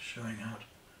darks showing out.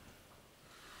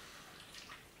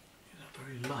 It's a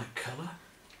very light colour,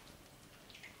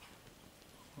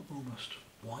 almost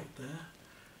white there.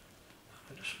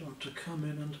 I just want to come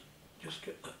in and just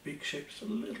get that beak shape just a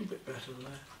little bit better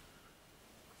there.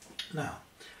 Now,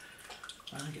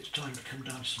 I think it's time to come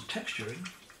down to some texturing,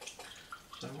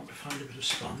 so I want to find a bit of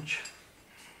sponge.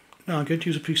 Now I'm going to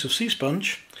use a piece of sea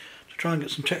sponge to try and get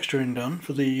some texturing done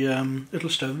for the little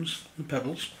stones and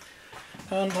pebbles.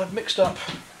 And I've mixed up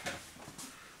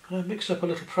a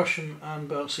little Prussian and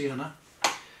burnt sienna,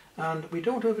 and we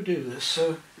don't overdo this,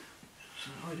 so it's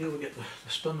ideal we get the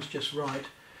sponge just right.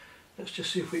 Let's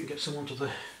just see if we can get some onto the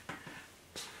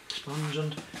sponge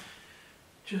and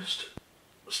just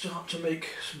start to make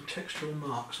some textural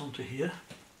marks onto here.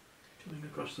 Coming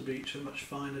across the beach are much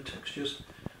finer textures.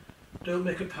 Don't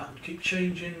make a pattern, keep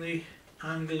changing the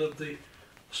angle of the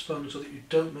sponge so that you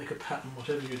don't make a pattern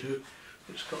whatever you do.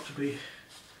 It's got to be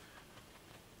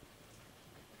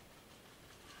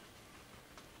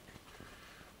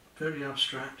very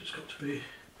abstract, it's got to be,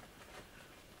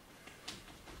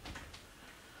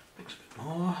 mix a bit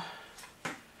more.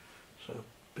 So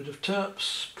a bit of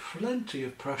terps, plenty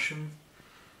of Prussian,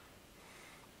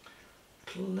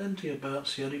 plenty of burnt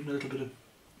sienna, even a little bit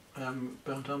of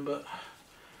burnt umber.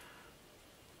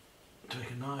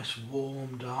 Take a nice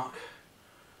warm dark,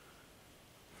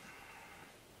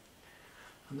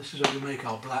 and this is where we make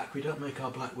our black. We don't make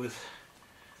our black with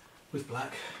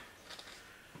black.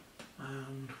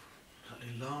 And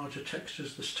slightly larger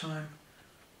textures this time,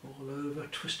 all over,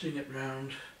 twisting it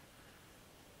round.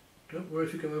 Don't worry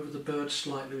if you go over the bird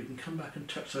slightly, we can come back and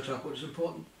touch that up. What is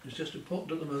important, is just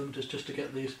important at the moment, is just to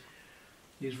get these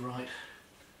right.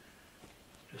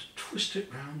 Just twist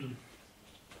it round and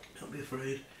don't be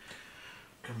afraid.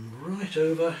 Come right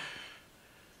over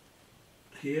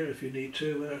here if you need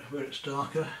to, where it's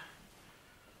darker.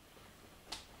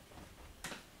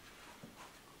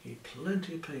 Need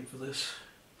plenty of paint for this.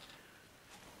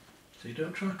 So you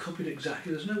don't try and copy it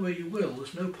exactly, there's no way you will,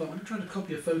 there's no point. We're not trying to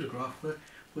copy a photograph,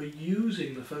 we're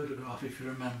using the photograph, if you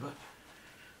remember,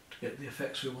 to get the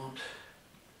effects we want.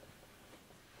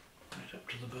 Right up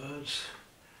to the birds.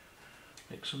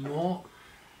 Make some more.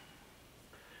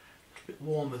 A bit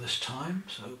warmer this time,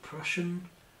 so Prussian,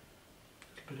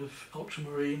 a bit of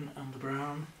ultramarine and the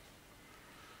brown.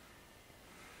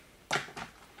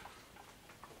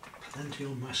 Plenty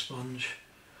on my sponge,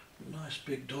 nice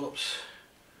big dollops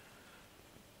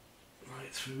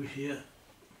right through here.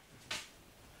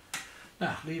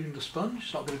 Now, leaving the sponge,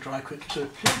 it's not going to dry quickly, so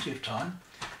plenty of time.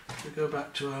 We go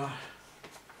back to our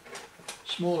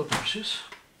smaller brushes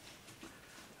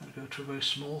and go to a very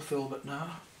small filbert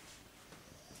now,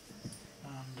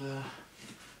 and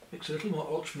mix a little more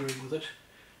ultramarine with it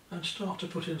and start to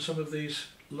put in some of these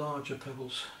larger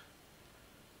pebbles.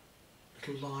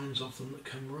 Little lines of them that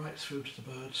come right through to the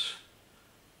birds.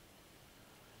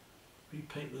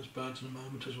 Repaint those birds in a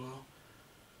moment as well.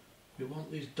 We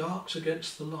want these darks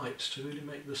against the lights to really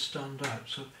make this stand out.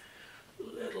 So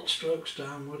little strokes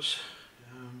downwards,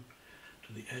 down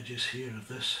to the edges here of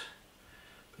this.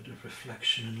 Bit of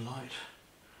reflection in light.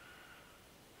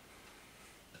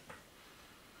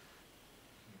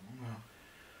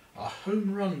 Our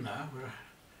home run now, we're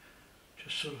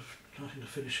just sort of starting to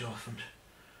finish off and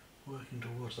working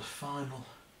towards the final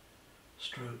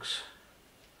strokes.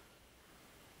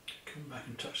 Come back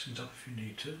and touch things up if you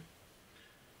need to.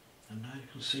 And now you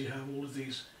can see how all of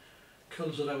these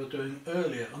colours that I was doing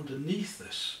earlier underneath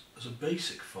this as a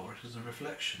basic for it, as the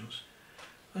reflections,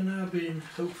 are now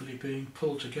hopefully being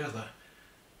pulled together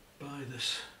by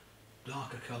this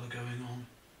darker colour going on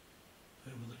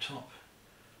over the top.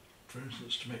 For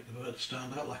instance, to make the bird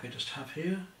stand out like I just have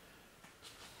here.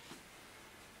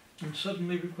 And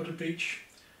suddenly we've got a beach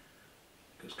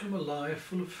that's come alive,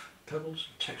 full of pebbles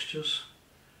and textures.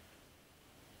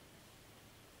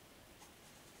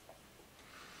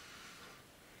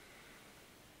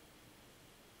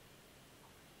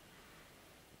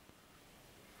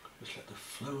 Just let the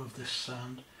flow of this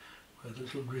sand, where the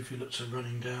little rivulets are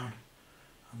running down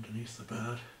underneath the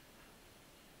bird,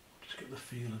 just get the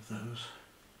feel of those.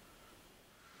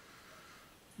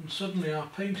 And suddenly our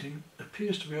painting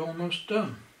appears to be almost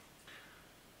done.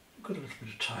 We've got a little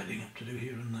bit of tidying up to do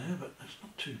here and there, but that's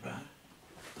not too bad.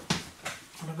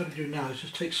 What I'm going to do now is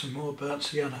just take some more burnt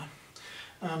sienna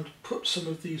and put some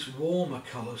of these warmer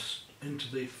colours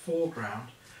into the foreground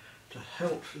to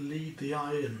help lead the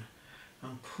eye in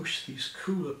and push these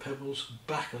cooler pebbles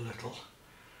back a little.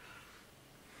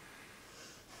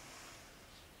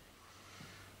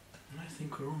 And I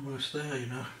think we're almost there, you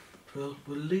know. We'll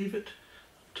leave it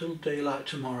till daylight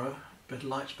tomorrow. Better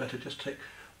light's better. Just take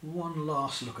one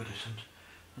last look at it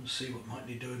and see what might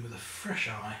need doing with a fresh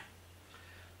eye.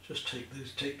 Just take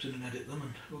these tapes in and edit them,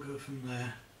 and we'll go from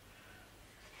there.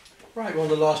 Right,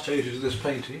 one of the last stages of this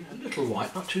painting, a little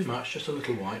white, not too much, just a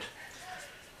little white,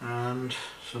 and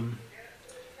some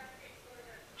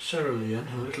cerulean,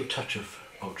 a little touch of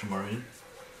ultramarine.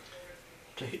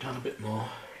 Take it down a bit more,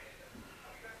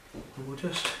 and we'll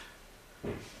just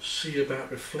see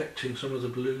about reflecting some of the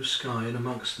blue sky in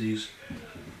amongst these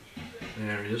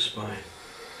areas by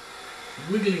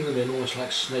wiggling them in almost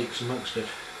like snakes amongst it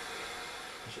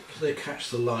as they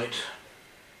catch the light.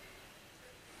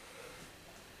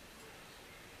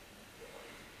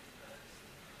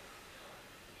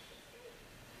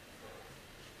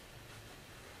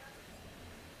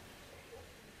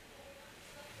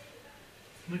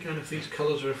 And again, if these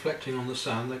colours are reflecting on the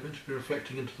sand, they're going to be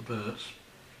reflecting into the birds.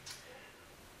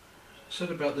 I said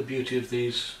about the beauty of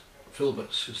these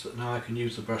filberts is that now I can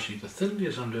use the brush either thinly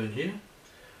as I'm doing here,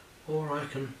 or I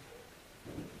can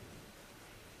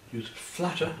use it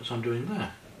flatter as I'm doing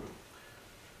there.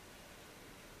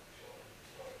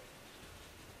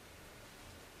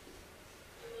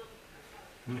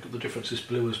 And look at the difference this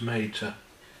blue has made to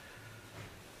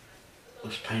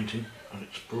this painting, and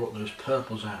it's brought those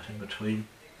purples out in between.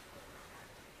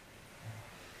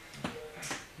 I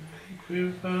think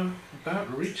we've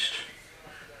about reached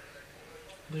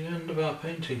the end of our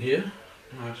painting here.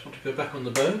 Now I just want to go back on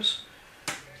the birds,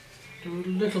 do a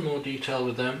little more detail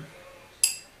with them.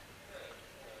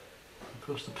 Of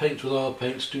course the paints with oil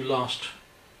paints do last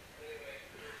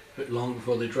a bit long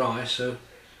before they dry, so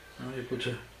I'm able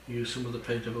to use some of the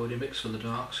paint I've already mixed for the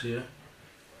darks here.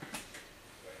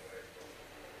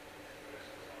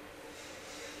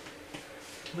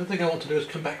 Another thing I want to do is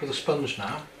come back with a sponge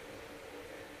now.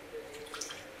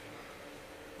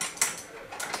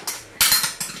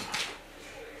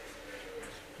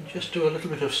 And just do a little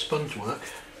bit of sponge work.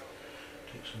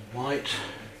 Take some white,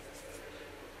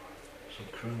 some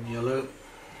chrome yellow,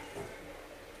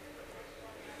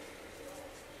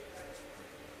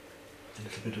 a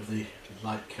little bit of the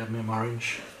light cadmium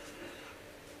orange,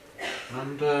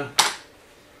 and I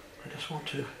just want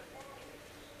to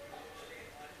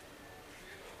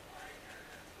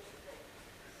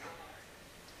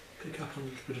pick up on a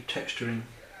little bit of texturing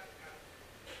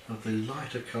of the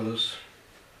lighter colours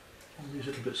on these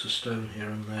little bits of stone here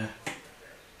and there,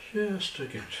 just to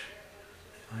get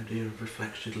the idea of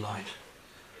reflected light.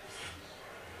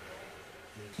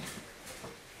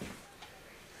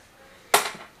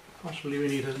 Possibly we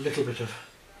need a little bit of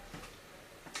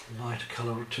light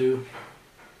colour or two.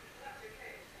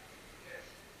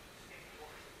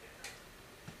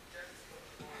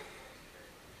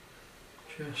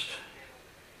 Just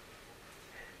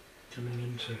coming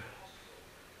into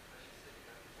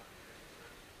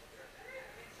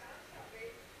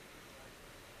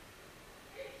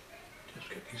just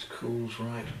get these cools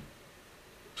right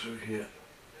through here,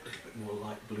 a little bit more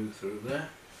light blue through there.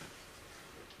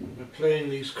 By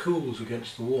playing these cools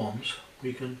against the warms,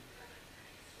 we can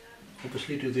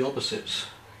obviously do the opposites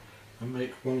and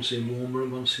make one seem warmer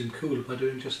and one seem cooler by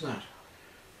doing just that.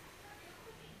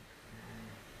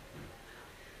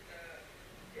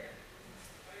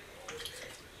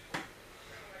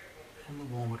 And the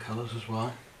warmer colours as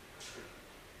well.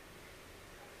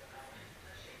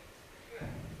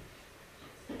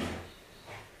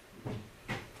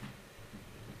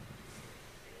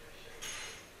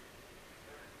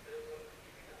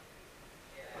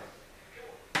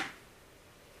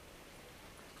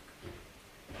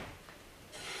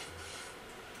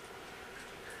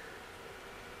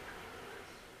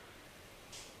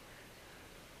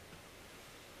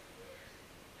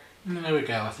 And there we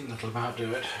go, I think that'll about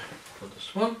do it for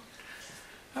this one.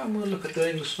 And we'll look at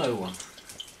doing the snow one.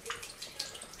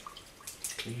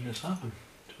 Clean this up and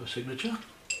do a signature.